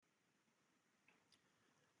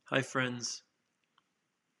Hi friends.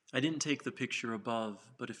 I didn't take the picture above,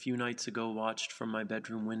 but a few nights ago watched from my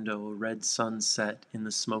bedroom window a red sun set in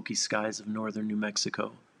the smoky skies of northern New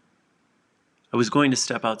Mexico. I was going to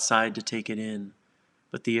step outside to take it in,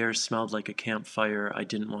 but the air smelled like a campfire I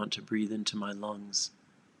didn't want to breathe into my lungs.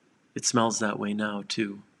 It smells that way now,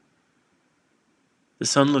 too. The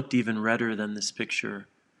sun looked even redder than this picture,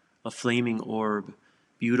 a flaming orb,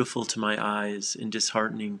 beautiful to my eyes and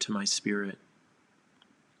disheartening to my spirit.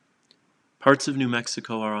 Parts of New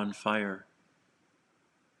Mexico are on fire.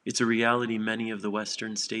 It's a reality many of the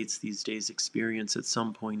western states these days experience at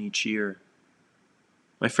some point each year.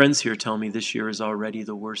 My friends here tell me this year is already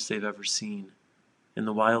the worst they've ever seen, and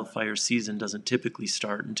the wildfire season doesn't typically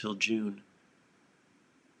start until June.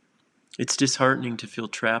 It's disheartening to feel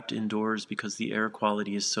trapped indoors because the air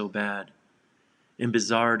quality is so bad, and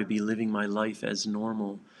bizarre to be living my life as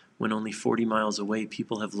normal when only 40 miles away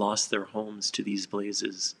people have lost their homes to these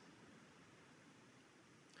blazes.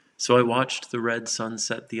 So I watched the red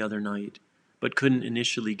sunset the other night, but couldn't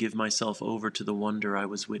initially give myself over to the wonder I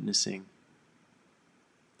was witnessing.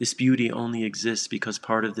 This beauty only exists because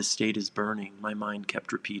part of the state is burning, my mind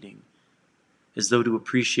kept repeating, as though to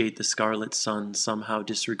appreciate the scarlet sun somehow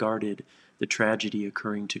disregarded the tragedy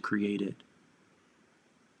occurring to create it.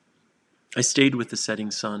 I stayed with the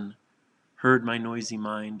setting sun, heard my noisy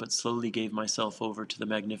mind, but slowly gave myself over to the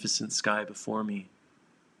magnificent sky before me.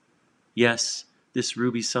 Yes, this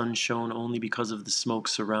ruby sun shone only because of the smoke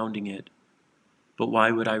surrounding it, but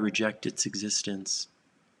why would I reject its existence?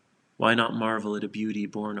 Why not marvel at a beauty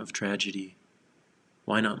born of tragedy?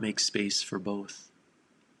 Why not make space for both?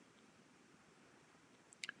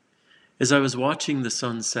 As I was watching the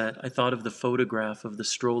sunset, I thought of the photograph of the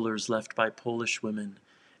strollers left by Polish women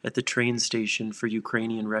at the train station for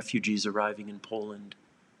Ukrainian refugees arriving in Poland.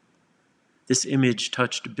 This image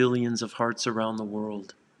touched billions of hearts around the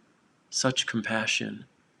world. Such compassion,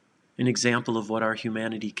 an example of what our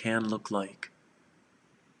humanity can look like.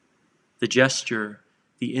 The gesture,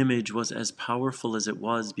 the image was as powerful as it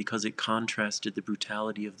was because it contrasted the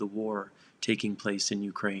brutality of the war taking place in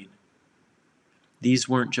Ukraine. These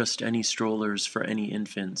weren't just any strollers for any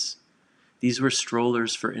infants. These were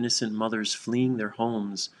strollers for innocent mothers fleeing their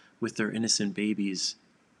homes with their innocent babies.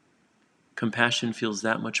 Compassion feels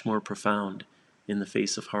that much more profound in the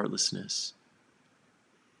face of heartlessness.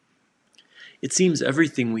 It seems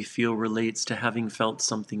everything we feel relates to having felt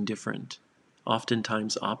something different,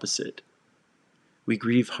 oftentimes opposite. We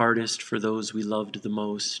grieve hardest for those we loved the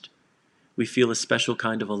most. We feel a special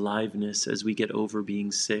kind of aliveness as we get over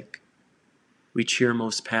being sick. We cheer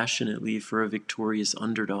most passionately for a victorious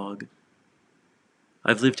underdog.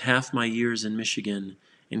 I've lived half my years in Michigan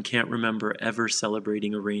and can't remember ever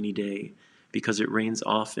celebrating a rainy day because it rains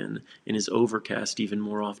often and is overcast even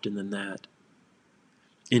more often than that.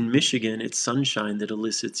 In Michigan, it's sunshine that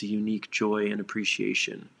elicits a unique joy and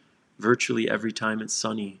appreciation, virtually every time it's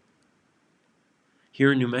sunny.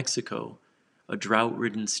 Here in New Mexico, a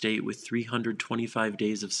drought-ridden state with 325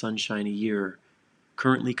 days of sunshine a year,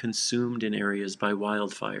 currently consumed in areas by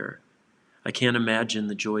wildfire, I can't imagine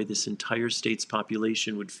the joy this entire state's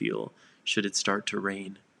population would feel should it start to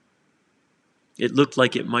rain. It looked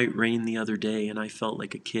like it might rain the other day, and I felt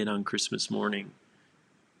like a kid on Christmas morning.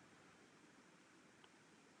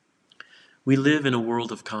 We live in a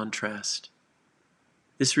world of contrast.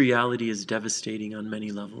 This reality is devastating on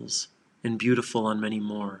many levels, and beautiful on many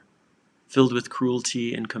more, filled with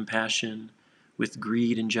cruelty and compassion, with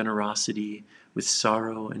greed and generosity, with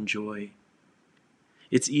sorrow and joy.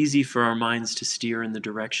 It's easy for our minds to steer in the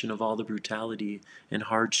direction of all the brutality and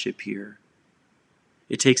hardship here.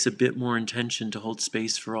 It takes a bit more intention to hold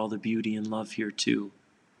space for all the beauty and love here too.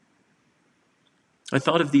 I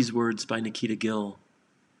thought of these words by Nikita Gill.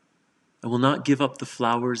 I will not give up the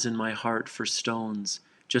flowers in my heart for stones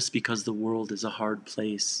just because the world is a hard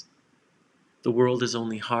place. The world is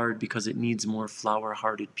only hard because it needs more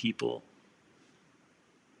flower-hearted people.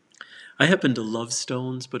 I happen to love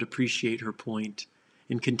stones but appreciate her point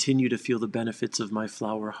and continue to feel the benefits of my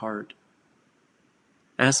flower heart.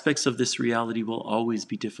 Aspects of this reality will always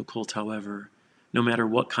be difficult, however, no matter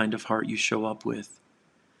what kind of heart you show up with.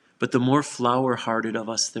 But the more flower-hearted of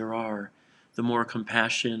us there are, the more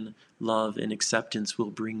compassion, love, and acceptance we'll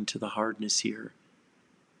bring to the hardness here,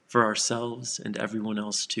 for ourselves and everyone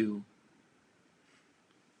else too.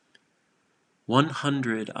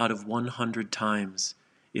 100 out of 100 times,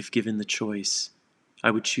 if given the choice,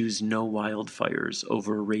 I would choose no wildfires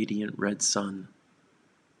over a radiant red sun.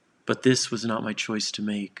 But this was not my choice to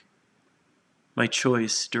make. My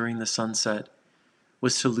choice during the sunset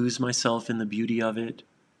was to lose myself in the beauty of it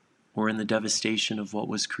or in the devastation of what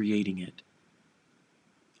was creating it.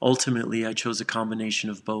 Ultimately, I chose a combination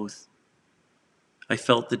of both. I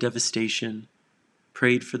felt the devastation,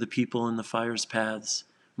 prayed for the people in the fire's paths,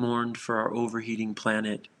 mourned for our overheating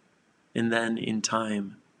planet, and then, in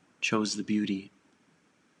time, chose the beauty.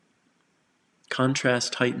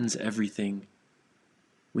 Contrast heightens everything.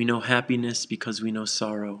 We know happiness because we know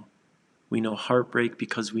sorrow. We know heartbreak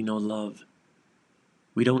because we know love.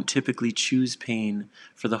 We don't typically choose pain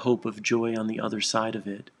for the hope of joy on the other side of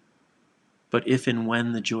it. But if and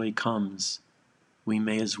when the joy comes, we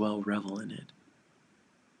may as well revel in it.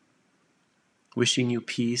 Wishing you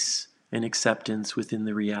peace and acceptance within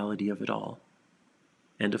the reality of it all.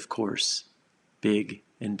 And of course, big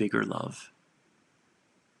and bigger love.